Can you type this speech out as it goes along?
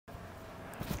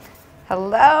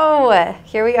Hello!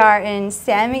 Here we are in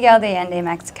San Miguel de Allende,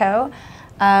 Mexico.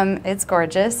 It's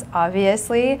gorgeous,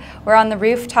 obviously. We're on the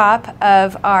rooftop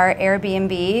of our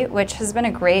Airbnb, which has been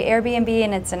a great Airbnb,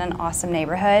 and it's in an awesome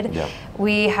neighborhood. Yep.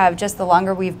 We have, just the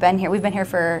longer we've been here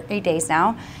for 8 days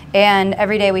now, and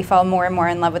every day we fall more and more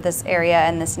in love with this area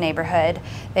and this neighborhood.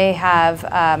 They have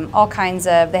all kinds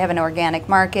of, they have an organic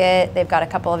market, they've got a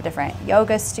couple of different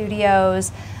yoga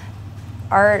studios,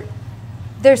 art.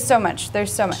 There's so much.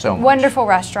 Wonderful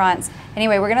restaurants.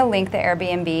 Anyway, we're going to link the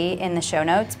Airbnb in the show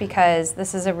notes because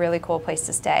this is a really cool place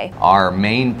to stay. Our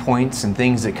main points and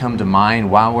things that come to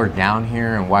mind while we're down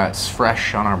here and while it's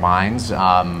fresh on our minds,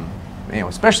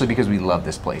 especially because we love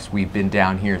this place. We've been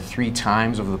down here 3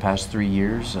 times over the past 3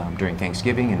 years, during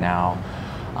Thanksgiving and now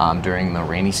during the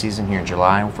rainy season here in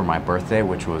July for my birthday,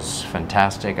 which was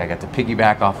fantastic. I got to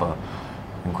piggyback off a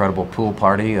incredible pool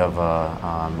party of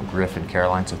Griff and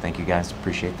Caroline, so thank you guys,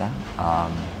 appreciate that.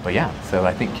 But yeah, so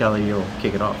I think Kelly, you'll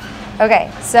kick it off.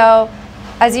 Okay, so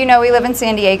as you know, we live in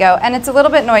San Diego, and it's a little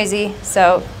bit noisy,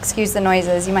 so excuse the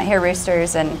noises. You might hear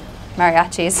roosters and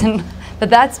mariachis,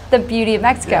 but that's the beauty of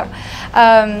Mexico.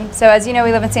 Yeah. So as you know,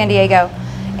 we live in San Diego,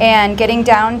 and getting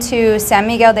down to San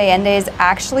Miguel de Allende is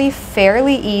actually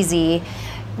fairly easy.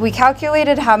 We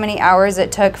calculated how many hours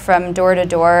it took from door to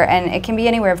door, and it can be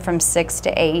anywhere from 6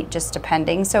 to 8, just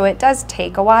depending. So it does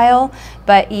take a while,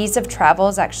 but ease of travel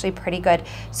is actually pretty good.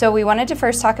 So we wanted to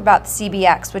first talk about the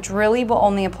CBX, which really will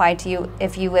only apply to you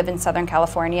if you live in Southern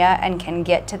California and can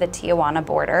get to the Tijuana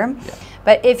border. Yeah.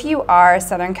 But if you are a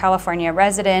Southern California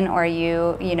resident or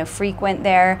you frequent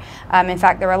there, in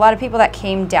fact, there were a lot of people that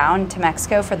came down to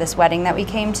Mexico for this wedding that we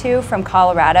came to from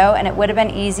Colorado, and it would have been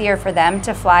easier for them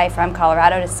to fly from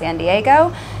Colorado to San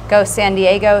Diego, go San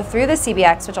Diego through the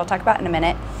CBX, which I'll talk about in a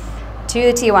minute, to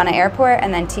the Tijuana airport,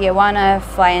 and then Tijuana,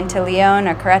 fly into Leon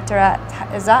or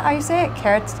Querétaro. Is that how you say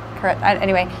it?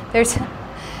 Anyway,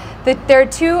 there are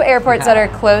 2 airports that are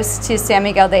close to San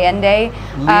Miguel de Allende.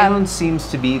 Leon seems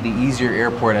to be the easier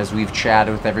airport as we've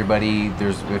chatted with everybody.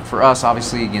 For us,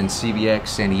 obviously, again, CBX,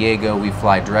 San Diego, we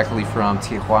fly directly from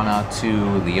Tijuana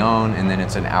to Leon, and then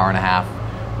it's an hour-and-a-half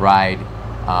ride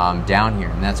down here,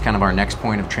 and that's kind of our next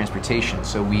point of transportation.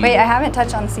 So Wait, I haven't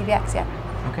touched on the CBX yet.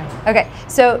 Okay,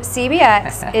 so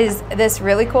CBX is this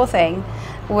really cool thing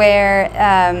where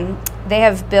they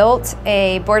have built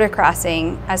a border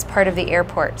crossing as part of the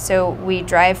airport. So we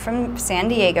drive from San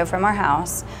Diego, from our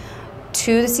house,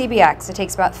 to the CBX. It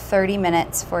takes about 30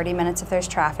 minutes, 40 minutes if there's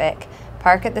traffic.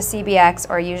 Park at the CBX,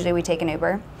 or usually we take an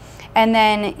Uber. And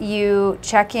then you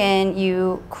check in,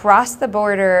 you cross the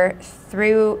border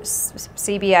through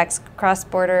CBX,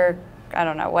 cross-border, I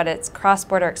don't know what it's,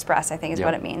 cross-border express, I think is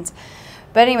what it means.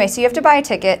 But anyway, so you have to buy a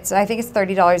ticket, so I think it's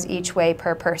 $30 each way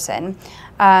per person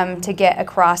to get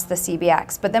across the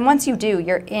CBX. But then once you do,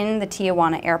 you're in the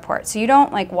Tijuana airport. So you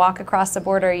don't like walk across the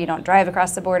border, you don't drive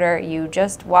across the border, you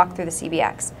just walk through the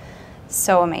CBX.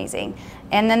 So amazing.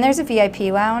 And then there's a VIP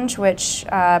lounge, which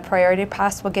Priority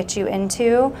Pass will get you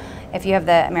into. If you have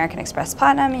the American Express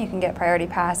Platinum, you can get Priority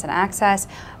Pass and access.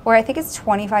 Or I think it's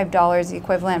 $25, the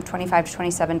equivalent of $25 to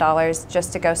 $27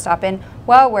 just to go stop in.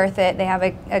 Well worth it. They have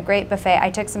a great buffet. I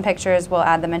took some pictures. We'll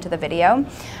add them into the video.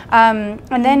 And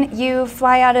then you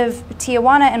fly out of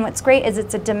Tijuana, and what's great is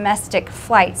it's a domestic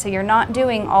flight. So you're not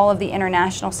doing all of the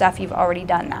international stuff. You've already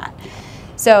done that.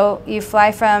 So you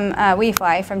fly from, we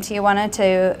fly from Tijuana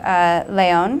to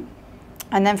Leon,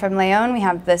 and then from Leon we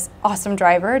have this awesome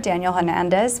driver, Daniel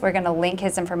Hernandez. We're going to link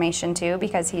his information too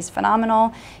because he's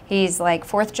phenomenal. He's like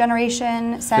 4th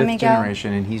generation San Miguel. 5th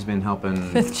generation, and he's been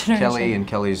helping Kelly and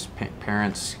Kelly's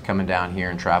parents coming down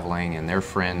here and traveling, and their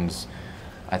friends,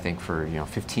 I think, for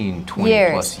 15,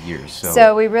 20 plus years.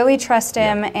 So we really trust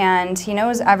him, and he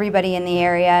knows everybody in the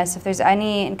area. So if there's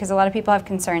any, because a lot of people have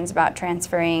concerns about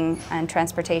transferring and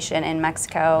transportation in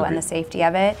Mexico and the safety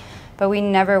of it, but we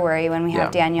never worry when we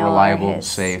have Daniel. Reliable,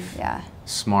 safe,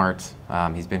 smart.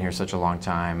 He's been here such a long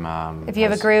time. If you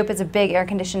have a group, it's a big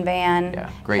air-conditioned van.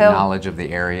 Yeah, great knowledge of the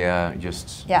area.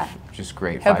 Just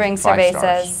great. He'll bring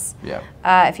cervezas.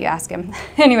 If you ask him.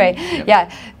 Anyway,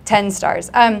 10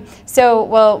 stars. So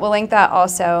we'll link that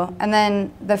also. And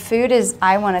then the food is,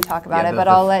 I want to talk about it, but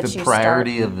I'll let you start. The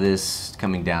priority of this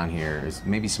coming down here is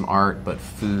maybe some art, but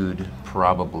food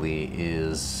probably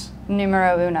is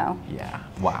numero uno. Yeah.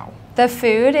 Wow. The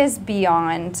food is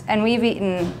beyond, and we've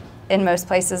eaten in most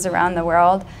places around the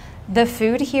world. The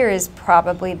food here is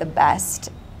probably the best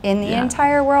in the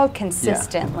entire world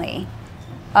consistently.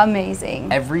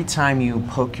 Amazing. Every time you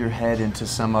poke your head into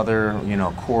some other,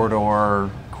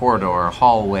 corridor,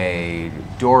 hallway,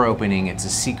 door opening, it's a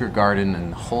secret garden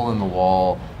and hole in the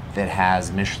wall that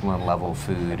has Michelin level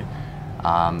food.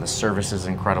 The service is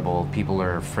incredible. People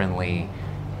are friendly.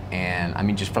 And I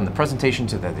mean, just from the presentation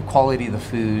to the quality of the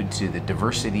food to the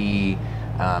diversity,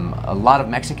 a lot of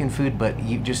Mexican food, but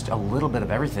just a little bit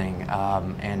of everything.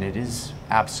 And it is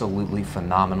absolutely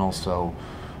phenomenal. So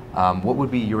what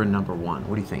would be your number one?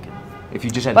 What are you thinking? If you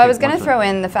just had I was going to throw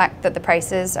in the fact that the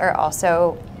prices are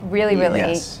also really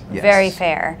very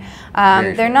fair.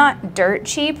 They're not dirt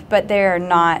cheap, but they are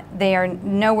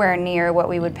nowhere near what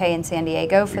we would pay in San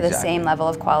Diego for the same level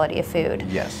of quality of food.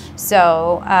 Yes.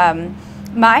 So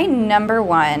my number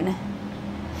one,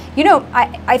 you know,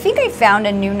 I think I found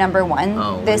a new number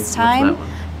one this time.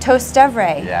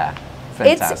 Tostevre. Yeah,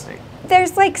 fantastic.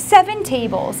 There's like 7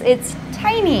 tables. It's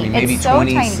tiny. I mean, maybe it's so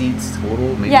 20 tiny. seats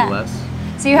total, maybe less.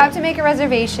 So you have to make a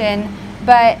reservation,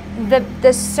 but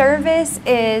the service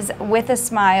is with a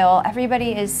smile.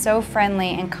 Everybody is so friendly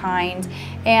and kind,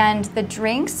 and the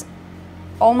drinks,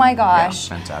 oh my gosh.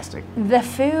 Yeah, fantastic. The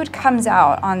food comes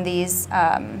out on these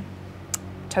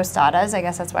tostadas. I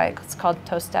guess that's why it's called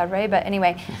Tostevre, but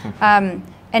anyway. And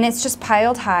it's just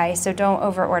piled high, so don't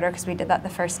over order, because we did that the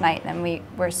first night and we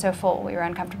were so full, we were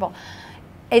uncomfortable.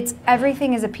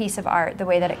 Everything is a piece of art, the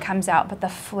way that it comes out, but the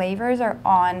flavors are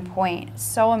on point.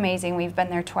 So amazing. We've been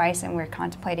there twice and we're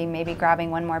contemplating maybe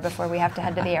grabbing one more before we have to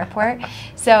head to the airport.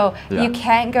 So you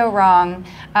can't go wrong.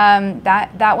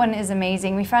 That one is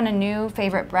amazing. We found a new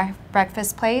favorite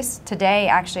breakfast place today,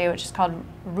 actually, which is called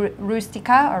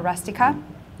Rustica.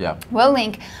 Yeah. We'll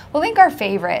link our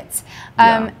favorites.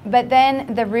 But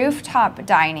then the rooftop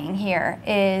dining here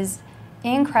is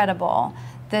incredible.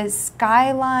 The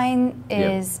skyline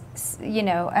is, you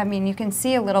know, I mean, you can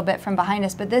see a little bit from behind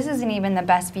us, but this isn't even the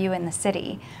best view in the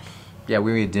city. Yeah,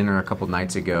 we had dinner a couple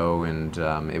nights ago, and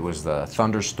it was the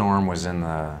thunderstorm was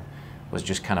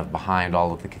just kind of behind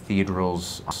all of the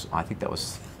cathedrals. I think that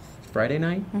was Friday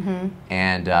night,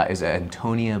 and is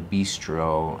Antonia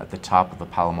Bistro at the top of the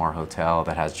Palomar Hotel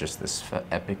that has just this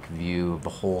epic view of the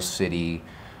whole city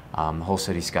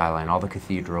skyline, all the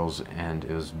cathedrals, and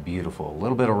it was beautiful. A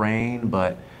little bit of rain,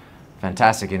 but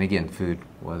fantastic. And again, food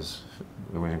was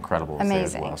incredible.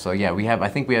 Amazing. As well. So yeah, I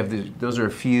think we have those are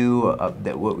a few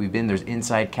that what we've been. There's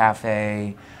Inside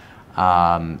Cafe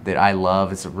that I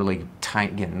love. It's a really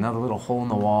tiny, again, another little hole in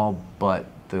the wall, but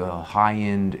the high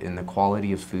end and the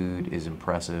quality of food is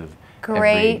impressive.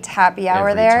 Great happy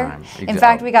hour there. In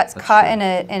fact, we got caught in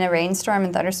a rainstorm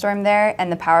and thunderstorm there,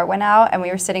 and the power went out, and we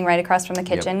were sitting right across from the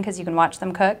kitchen because you can watch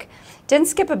them cook. Didn't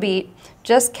skip a beat,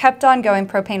 just kept on going.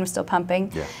 Propane was still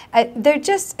pumping.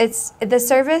 The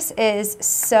service is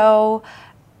so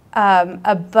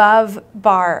above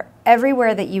bar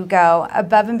everywhere that you go,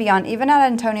 above and beyond. Even at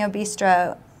Antonio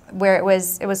Bistro, where it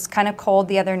was kind of cold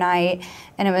the other night,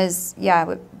 and it was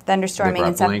thunderstorming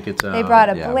and stuff. They brought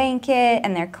a blanket,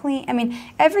 and they're clean. I mean,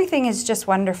 everything is just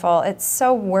wonderful. It's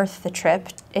so worth the trip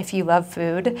if you love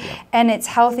food, and it's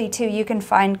healthy too. You can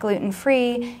find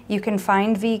gluten-free, you can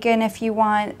find vegan if you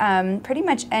want. Pretty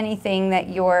much anything that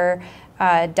your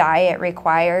diet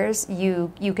requires,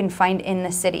 you can find in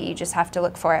the city. You just have to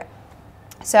look for it.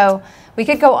 So we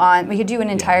could go on. We could do an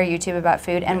entire YouTube about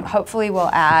food, and hopefully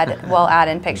we'll add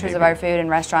in pictures of our food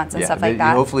and restaurants and stuff like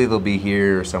that. Hopefully they'll be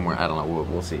here somewhere. I don't know.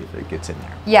 We'll see if it gets in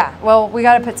there. Yeah. Well, we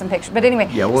got to put some pictures. But anyway.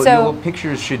 Yeah. Well,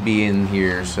 pictures should be in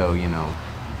here, so you know,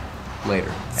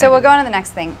 later. So we'll go on to the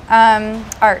next thing.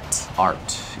 Art.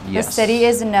 Art. Yes. The city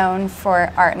is known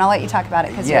for art, and I'll let you talk about it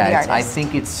because you're the artist. I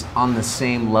think it's on the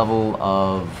same level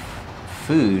of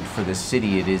food for the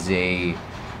city. It is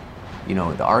you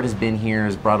know, the art has been here,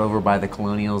 is brought over by the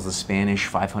colonials, the Spanish,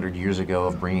 500 years ago,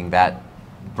 of bringing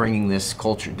this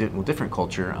culture, different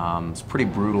culture. It's pretty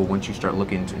brutal once you start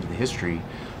looking into the history,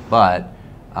 but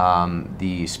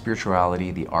the spirituality,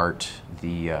 the art,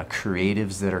 the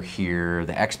creatives that are here,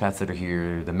 the expats that are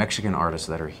here, the Mexican artists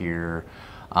that are here,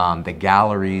 the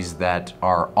galleries that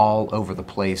are all over the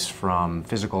place, from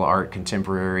physical art,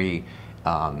 contemporary,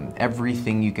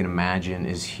 everything you can imagine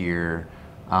is here.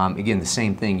 Again, the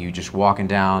same thing. You just walking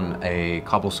down a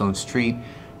cobblestone street,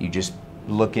 you just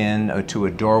look in to a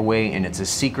doorway, and it's a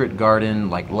secret garden,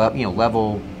 like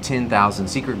level 10,000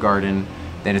 secret garden.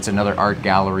 Then it's another art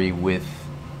gallery with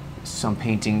some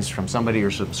paintings from somebody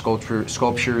or some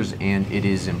sculptures, and it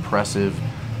is impressive.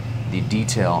 The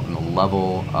detail and the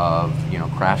level of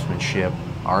craftsmanship,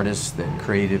 artists,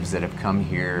 creatives that have come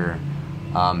here.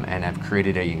 And have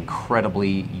created an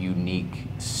incredibly unique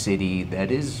city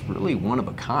that is really one of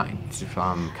a kind. It's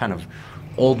kind of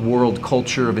old world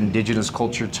culture of indigenous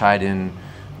culture tied in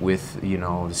with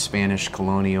the Spanish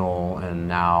colonial, and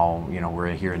now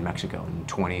we're here in Mexico in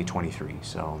 2023.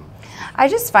 So I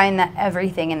just find that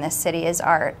everything in this city is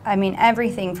art. I mean,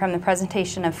 everything from the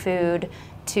presentation of food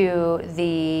to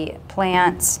the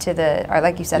plants, to the, or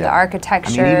like you said, the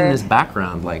architecture. I mean, even this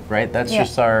background, like, right? That's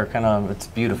just our kind of, it's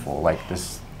beautiful. Like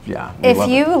this, If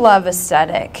you love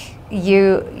aesthetic,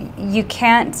 you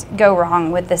can't go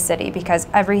wrong with the city, because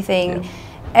everything,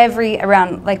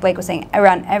 around, like Blake was saying,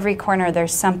 around every corner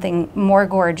there's something more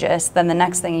gorgeous than the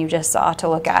next thing you just saw to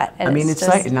look at. And I mean, it's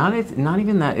like not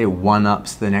even that it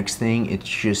one-ups the next thing, it's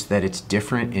just that it's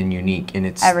different and unique, and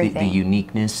it's the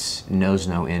uniqueness knows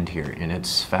no end here, and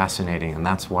it's fascinating, and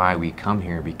that's why we come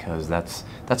here, because that's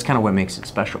kind of what makes it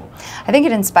special. I think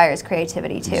it inspires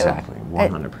creativity too. Exactly,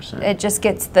 100%. It just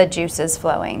gets the juices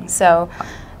flowing. So.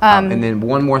 And then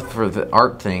one more for the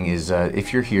art thing is,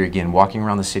 if you're here, again, walking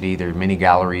around the city, there are many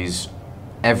galleries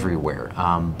everywhere.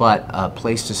 But a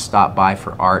place to stop by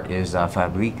for art is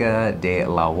Fábrica de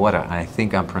la Hora. I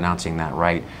think I'm pronouncing that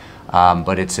right.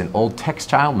 But it's an old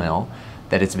textile mill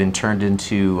that it's been turned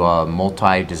into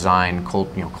multi-design,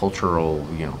 cultural,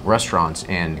 restaurants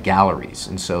and galleries.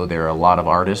 And so there are a lot of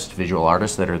artists, visual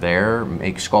artists that are there,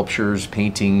 make sculptures,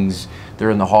 paintings.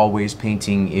 They're in the hallways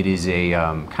painting. It is a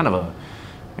kind of a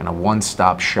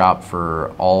one-stop shop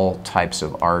for all types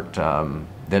of art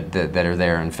that are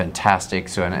there, and fantastic.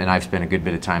 So, and I've spent a good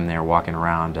bit of time there walking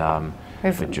around.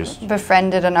 We've just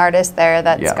befriended an artist there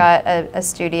that's got a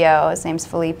studio. His name's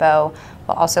Filippo.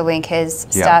 We'll also link his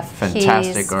stuff.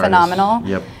 Fantastic He's artist. Phenomenal.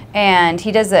 Yep. And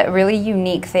he does a really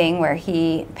unique thing where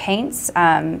he paints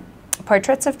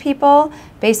portraits of people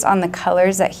based on the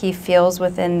colors that he feels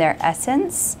within their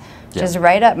essence. Which is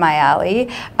right up my alley.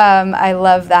 I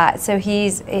love that. So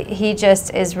he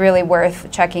just is really worth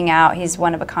checking out. He's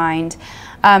one of a kind.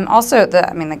 Also,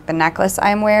 like the necklace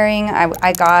I'm wearing,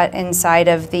 I got inside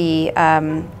of the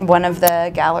one of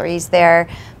the galleries there,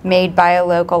 made by a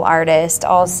local artist,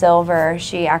 all silver.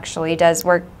 She actually does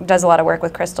a lot of work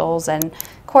with crystals and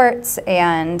quartz,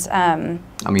 and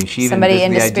I mean, she somebody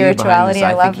into spirituality.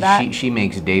 I love that. She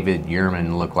makes David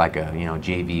Yurman look like a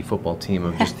JV football team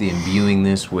of just the imbuing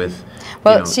this with.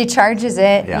 Well, she charges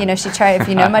it. If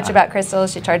you know much about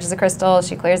crystals, she charges the crystals.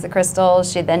 She clears the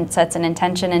crystals. She then sets an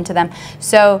intention into them.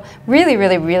 So really,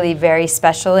 really, really very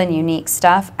special and unique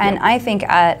stuff. And I think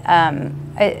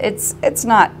it's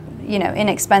not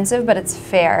inexpensive, but it's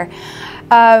fair.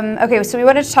 Okay, so we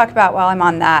wanted to talk about, while I'm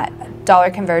on that,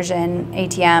 dollar conversion,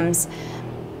 ATMs.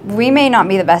 We may not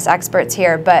be the best experts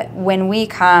here, but when we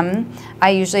come, I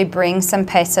usually bring some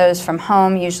pesos from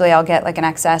home. Usually I'll get like an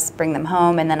excess, bring them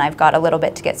home, and then I've got a little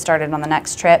bit to get started on the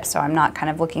next trip, so I'm not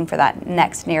kind of looking for that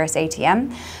next nearest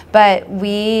ATM. But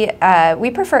we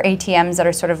prefer ATMs that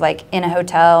are sort of like in a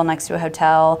hotel, next to a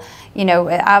hotel,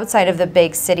 outside of the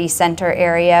big city center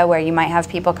area where you might have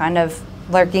people kind of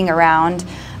lurking around.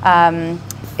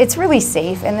 It's really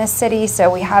safe in this city,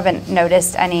 so we haven't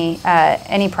noticed any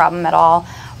problem at all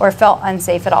or felt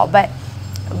unsafe at all. But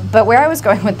where I was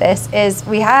going with this is,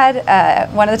 we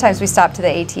had one of the times we stopped to the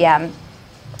ATM,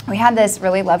 we had this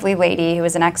really lovely lady who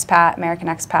was an expat, American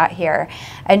expat here,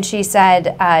 and she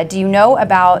said, do you know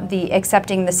about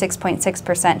accepting the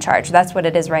 6.6% charge? That's what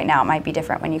it is right now. It might be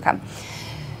different when you come.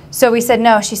 So we said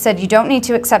no. She said, you don't need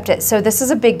to accept it. So this is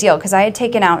a big deal, because I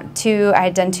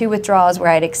had done 2 withdrawals where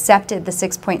I had accepted the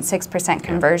 6.6%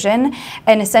 conversion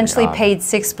and essentially paid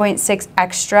 6.6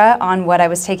 extra on what I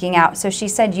was taking out. So she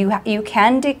said, you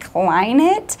can decline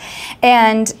it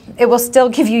and it will still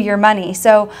give you your money.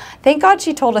 So thank God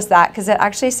she told us that, because it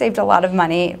actually saved a lot of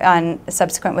money on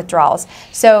subsequent withdrawals.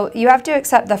 So you have to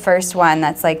accept the first one,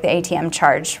 that's like the ATM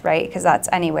charge, right? Because that's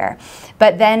anywhere.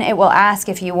 But then it will ask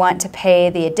if you want to pay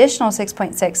the additional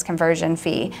 6.6 conversion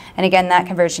fee. And again, that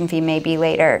conversion fee may be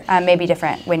later, may be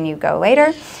different when you go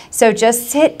later. So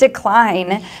just hit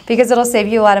decline, because it'll save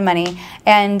you a lot of money.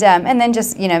 And then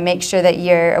just make sure that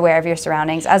you're aware of your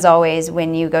surroundings, as always,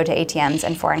 when you go to ATMs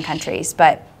in foreign countries.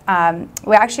 But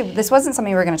this wasn't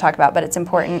something we were going to talk about, but it's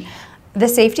important. The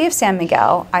safety of San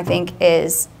Miguel, I think,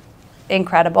 is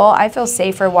incredible. I feel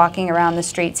safer walking around the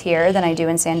streets here than I do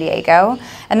in San Diego,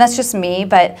 and that's just me.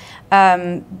 But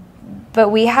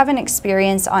we have an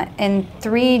experience in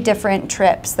 3 different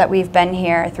trips that we've been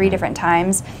here, 3 different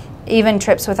times, even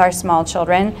trips with our small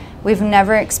children. We've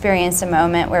never experienced a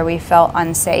moment where we felt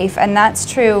unsafe, and that's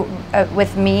true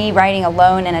with me riding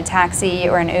alone in a taxi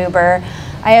or an Uber.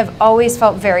 I have always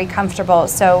felt very comfortable,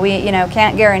 so we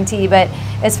can't guarantee, but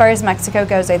as far as Mexico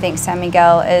goes, I think San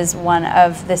Miguel is one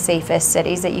of the safest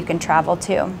cities that you can travel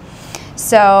to.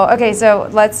 So, okay, so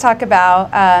let's talk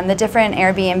about the different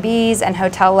Airbnbs and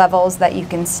hotel levels that you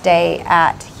can stay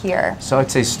at here. So I'd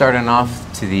say starting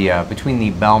off to the between the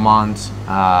Belmont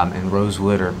and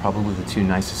Rosewood are probably the 2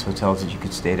 nicest hotels that you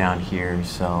could stay down here.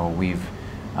 So we've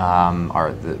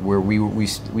where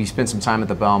we spent some time at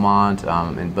the Belmont,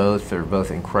 and they're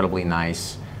both incredibly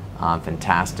nice,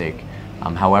 fantastic.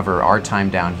 However, our time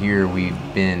down here, we've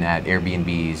been at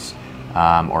Airbnbs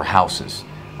or houses,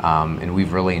 and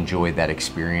we've really enjoyed that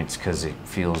experience because it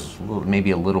feels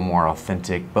maybe a little more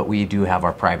authentic. But we do have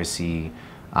our privacy,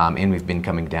 and we've been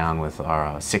coming down with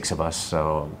our 6 of us,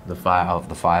 so the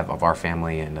five of our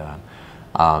family and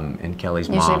Kelly's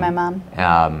mom. Usually my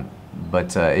mom.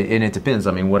 But and it depends.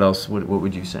 I mean, what else? What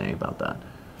would you say about that?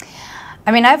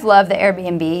 I mean, I've loved the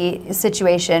Airbnb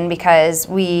situation because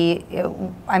we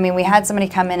had somebody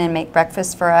come in and make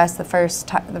breakfast for us the first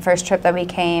trip that we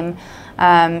came.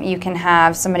 You can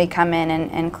have somebody come in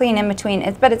and clean in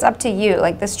between, but it's up to you.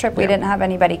 Like this trip, we didn't have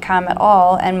anybody come at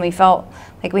all, and we felt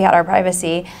like we had our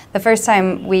privacy. The first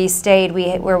time we stayed,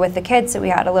 we were with the kids, so we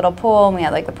had a little pool, and we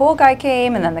had like the pool guy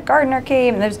came, and then the gardener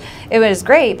came, and it was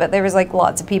great, but there was like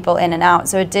lots of people in and out,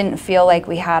 so it didn't feel like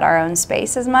we had our own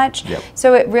space as much. Yep.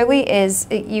 So it really is,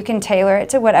 you can tailor it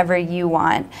to whatever you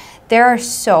want. There are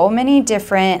so many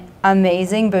different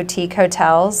amazing boutique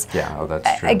hotels. Yeah, oh,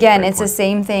 that's true. Again, it's the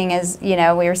same thing as, we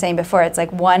were saying before. It's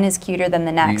like one is cuter than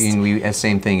the next.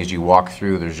 Same thing as you walk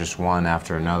through, there's just one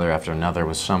after another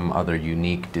with some other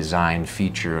unique design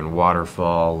feature and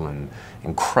waterfall and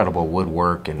incredible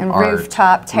woodwork and art.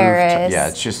 Rooftop terrace. Yeah,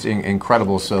 it's just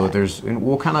incredible. So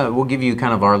we'll give you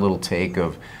kind of our little take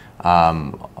of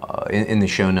in the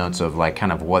show notes of like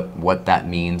kind of what that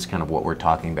means, kind of what we're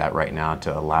talking about right now,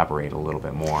 to elaborate a little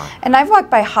bit more. And I've walked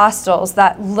by hostels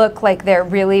that look like they're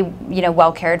really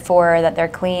well cared for, that they're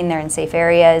clean, they're in safe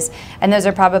areas, and those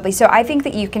are probably, so I think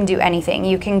that you can do anything.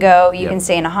 You can go, you can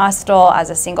stay in a hostel as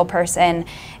a single person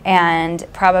and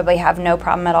probably have no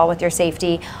problem at all with your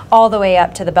safety, all the way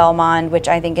up to the Belmont, which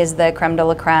I think is the creme de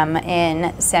la creme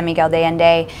in San Miguel de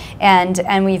Allende,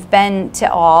 and we've been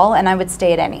to all, and I would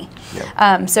stay at any.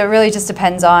 Yep. So it really just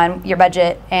depends on your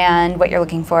budget and what you're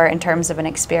looking for in terms of an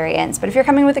experience. But if you're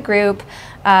coming with a group,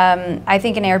 I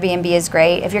think an Airbnb is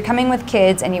great. If you're coming with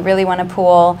kids and you really want a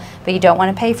pool, but you don't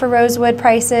want to pay for Rosewood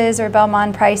prices or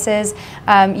Belmont prices,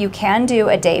 you can do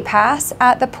a day pass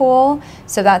at the pool.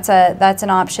 So that's an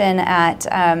option at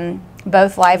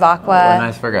both Live Aqua. Oh, and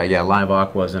I forgot, Live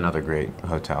Aqua is another great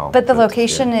hotel. But the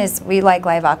location is, we like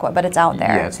Live Aqua, but it's out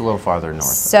there. Yeah, it's a little farther north.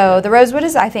 So the Rosewood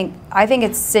is, I think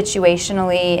it's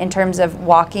situationally in terms of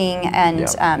walking and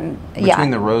Between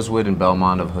the Rosewood and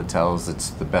Belmont of hotels, it's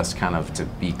the best kind of to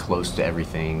be close to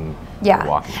everything. Yeah,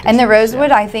 walking distance. And the Rosewood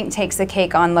I think takes the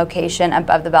cake on location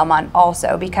above the Belmont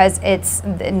also because it's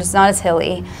not as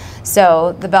hilly.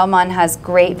 So the Belmont has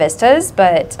great vistas,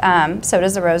 but so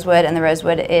does the Rosewood, and the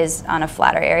Rosewood is on a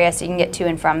flatter area, so you can get to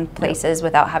and from places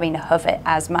without having to hoof it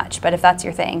as much. But if that's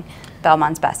your thing,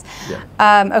 Belmont's best.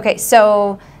 Yeah. Okay,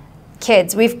 so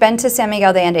kids. We've been to San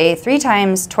Miguel de Allende 3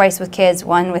 times, twice with kids,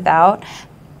 1 without.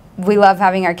 We love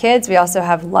having our kids. We also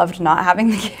have loved not having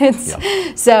the kids.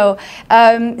 Yep. So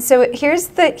here's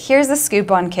the scoop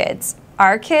on kids.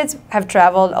 Our kids have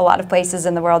traveled a lot of places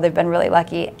in the world. They've been really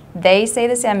lucky. They say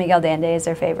the San Miguel de Allende is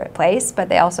their favorite place, but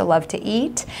they also love to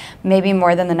eat, maybe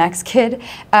more than the next kid.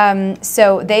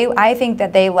 So I think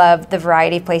that they love the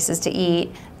variety of places to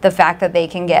eat, the fact that they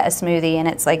can get a smoothie and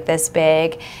it's like this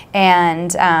big,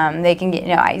 and they can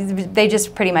get, they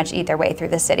just pretty much eat their way through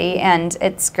the city, and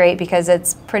it's great because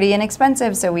it's pretty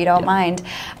inexpensive, so we don't mind.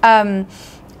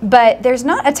 But there's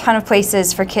not a ton of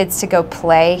places for kids to go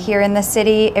play here in the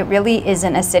city. It really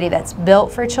isn't a city that's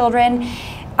built for children.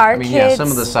 Our kids, some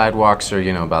of the sidewalks are,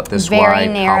 about this very wide,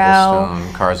 narrow.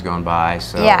 Cobblestone, cars going by.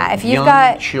 So yeah, if you've young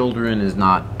got children is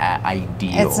not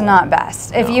ideal. It's not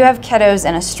best. No. If you have kiddos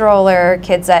in a stroller,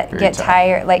 kids that get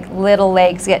tired, like little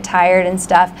legs get tired and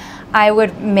stuff, I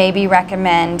would maybe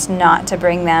recommend not to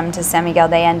bring them to San Miguel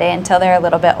de Allende until they're a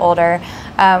little bit older.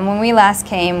 When we last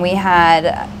came, we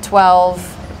had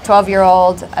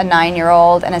 12-year-old, a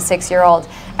 9-year-old, and a 6-year-old,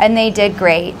 and they did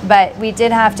great. But we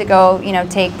did have to go,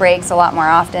 take breaks a lot more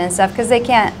often and stuff because they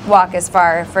can't walk as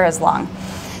far for as long.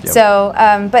 Yep.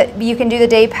 So, but you can do the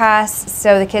day pass,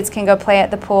 so the kids can go play at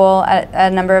the pool at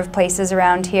a number of places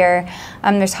around here.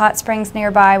 There's hot springs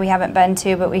nearby we haven't been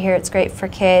to, but we hear it's great for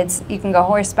kids. You can go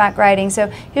horseback riding, so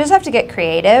you just have to get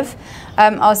creative.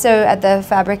 Also at the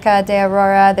Fábrica de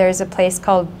Aurora, there's a place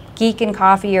called Geek and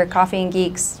Coffee, or Coffee and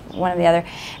Geeks, one or the other,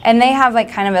 and they have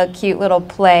like kind of a cute little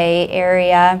play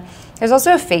area. There's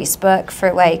also a Facebook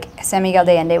for like San Miguel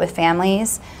de Allende with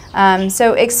families.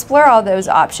 So explore all those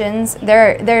options.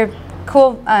 They're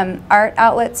cool art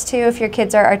outlets too if your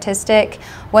kids are artistic.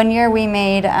 One year we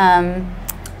made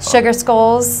sugar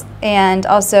skulls, and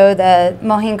also the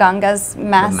Mohingangas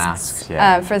masks,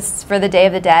 for the Day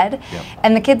of the Dead. Yep.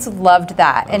 And the kids loved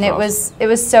that, and it was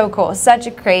so cool. Such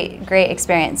a great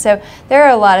experience. So there are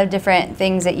a lot of different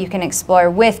things that you can explore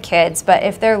with kids, but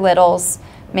if they're littles,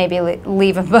 maybe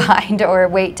leave them behind or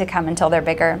wait to come until they're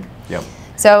bigger. Yep.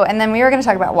 So, and then we were going to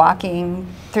talk about walking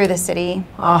through the city.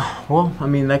 Well, I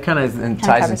mean, that kind of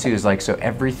ties into is like, so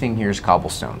everything here is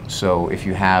cobblestone. So if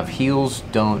you have heels,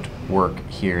 don't work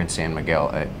here in San Miguel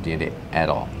at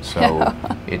all. So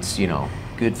it's, you know,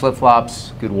 good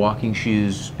flip-flops, good walking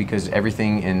shoes, because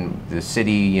everything in the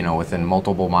city, you know, within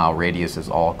multiple mile radius is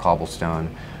all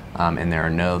cobblestone, and there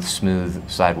are no smooth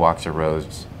sidewalks or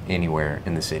roads anywhere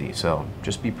in the city. So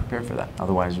just be prepared for that.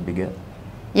 Otherwise, it'll be good.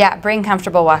 Yeah, bring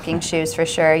comfortable walking shoes for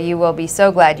sure. You will be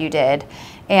so glad you did.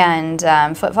 And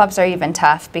flip-flops are even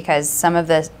tough because some of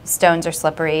the stones are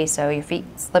slippery, so your feet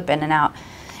slip in and out.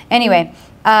 Anyway,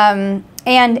 and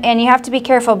you have to be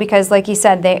careful because, like you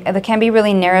said, they can be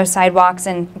really narrow sidewalks,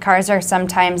 and cars are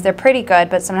sometimes, they're pretty good,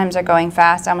 but sometimes they're going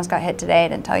fast. I almost got hit today. I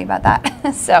didn't tell you about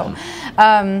that. So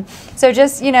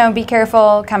just, you know, be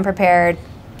careful, come prepared.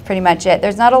 Pretty much it.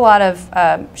 There's not a lot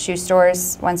of shoe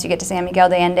stores once you get to San Miguel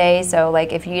de Allende, so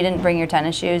like if you didn't bring your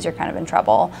tennis shoes, you're kind of in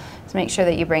trouble. So make sure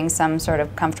that you bring some sort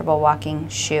of comfortable walking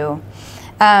shoe.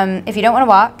 If you don't want to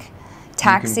walk,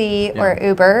 taxi or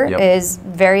Uber is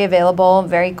very available,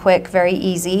 very quick, very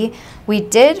easy. We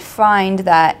did find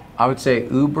that I would say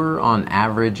Uber on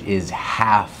average is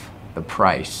half the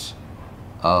price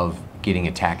of getting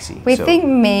a taxi. We think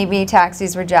maybe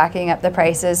taxis were jacking up the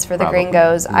prices for the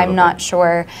gringos. I'm not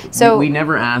sure. So we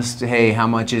never asked, hey, how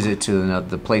much is it to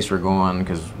the place we're going?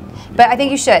 But I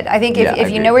think you should. I think if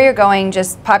you know where you're going,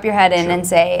 just pop your head in and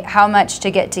say how much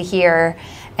to get to here,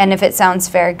 and if it sounds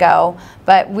fair, go.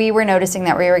 But we were noticing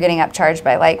that we were getting upcharged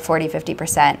by like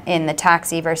 40–50% in the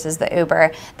taxi versus the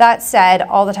Uber. That said,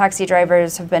 all the taxi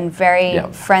drivers have been very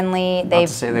friendly. They've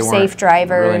safe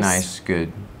drivers. Really nice,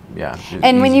 good. Yeah.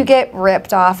 And when you get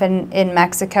ripped off in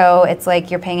Mexico, it's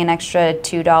like you're paying an extra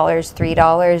 $2,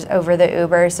 $3 over the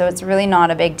Uber. So it's really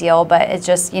not a big deal, but it's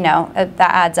just, you know, that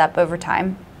adds up over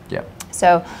time. Yeah.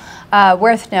 So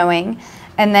worth knowing.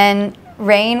 And then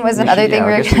rain was another thing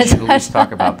we were going to Let's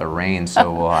talk about the rain.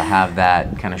 So we'll have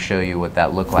that kind of show you what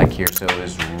that looked like here. So it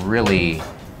was really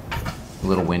a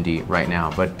little windy right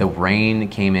now, but the rain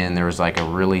came in. There was like a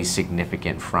really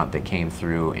significant front that came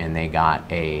through, and they got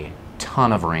a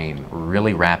ton of rain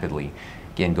really rapidly.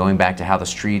 Again, going back to how the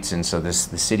streets, and so the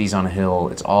city's on a hill,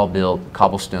 it's all built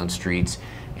cobblestone streets,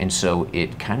 and so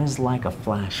it kind of is like a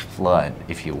flash flood,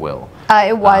 if you will.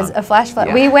 It was a flash flood.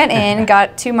 Yeah. We went in,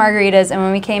 got 2 margaritas, and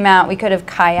when we came out, we could have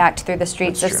kayaked through the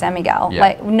streets of San Miguel. Yeah.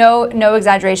 Like no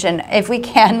exaggeration. If we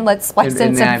can, let's splice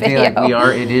in some video.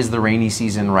 Like it is the rainy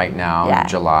season right now,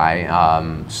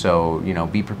 July. So you know,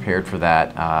 be prepared for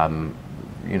that.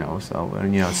 You know, so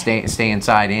you know, stay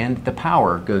inside, and the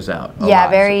power goes out.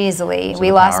 Very easily.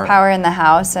 We lost power in the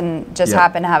house, and just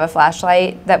happened to have a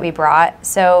flashlight that we brought.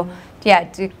 So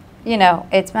you know,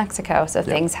 it's Mexico, so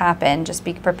things happen. Just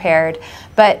be prepared.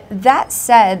 But that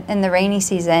said, in the rainy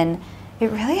season, it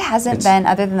really hasn't been,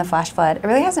 other than the flash flood, it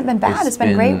really hasn't been bad. It's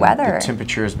been great weather. The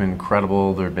temperature has been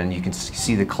incredible. You can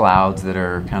see the clouds that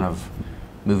are kind of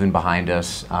moving behind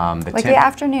us. The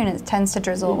afternoon, it tends to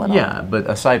drizzle a little. Yeah, but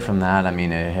aside from that, I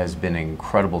mean, it has been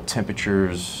incredible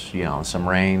temperatures, you know, some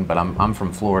rain, but I'm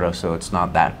from Florida, so it's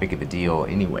not that big of a deal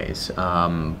anyways.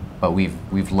 But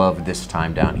we've loved this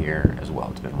time down here as well.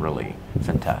 It's been really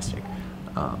fantastic.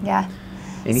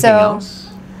 Anything else?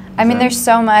 I mean, there's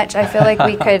so much. I feel like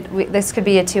this could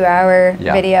be a 2-hour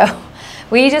video.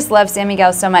 We just love San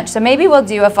Miguel so much. So maybe we'll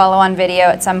do a follow-on video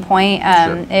at some point.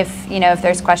 If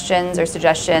there's questions or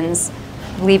suggestions,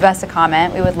 leave us a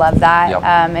comment. We would love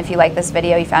that. If you like this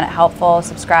video, you found it helpful,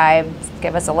 subscribe,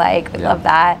 give us a like. We'd love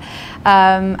that.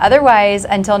 Otherwise,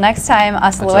 until next time,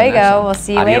 hasta luego. We'll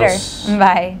see you later.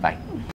 Bye. Bye.